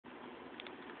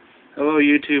Hello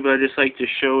YouTube, I'd just like to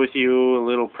show with you a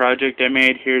little project I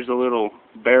made. Here's a little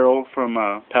barrel from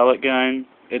a pellet gun.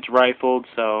 It's rifled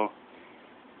so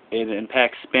it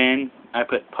impacts spin. I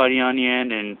put putty on the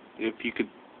end, and if you could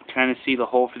kind of see the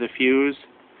hole for the fuse.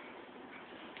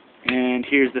 And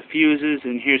here's the fuses,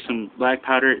 and here's some black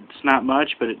powder. It's not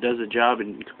much, but it does the job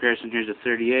in comparison. Here's a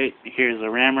 38. Here's the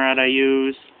ramrod I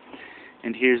use.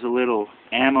 And here's a little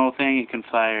ammo thing. It can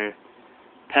fire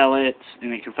pellets,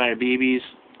 and it can fire BBs.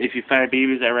 If you fire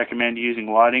BBs, I recommend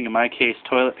using wadding, in my case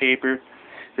toilet paper.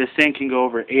 This thing can go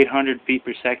over 800 feet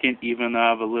per second, even though I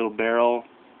have a little barrel.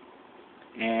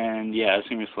 And yeah, it's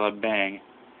going to be a slow bang.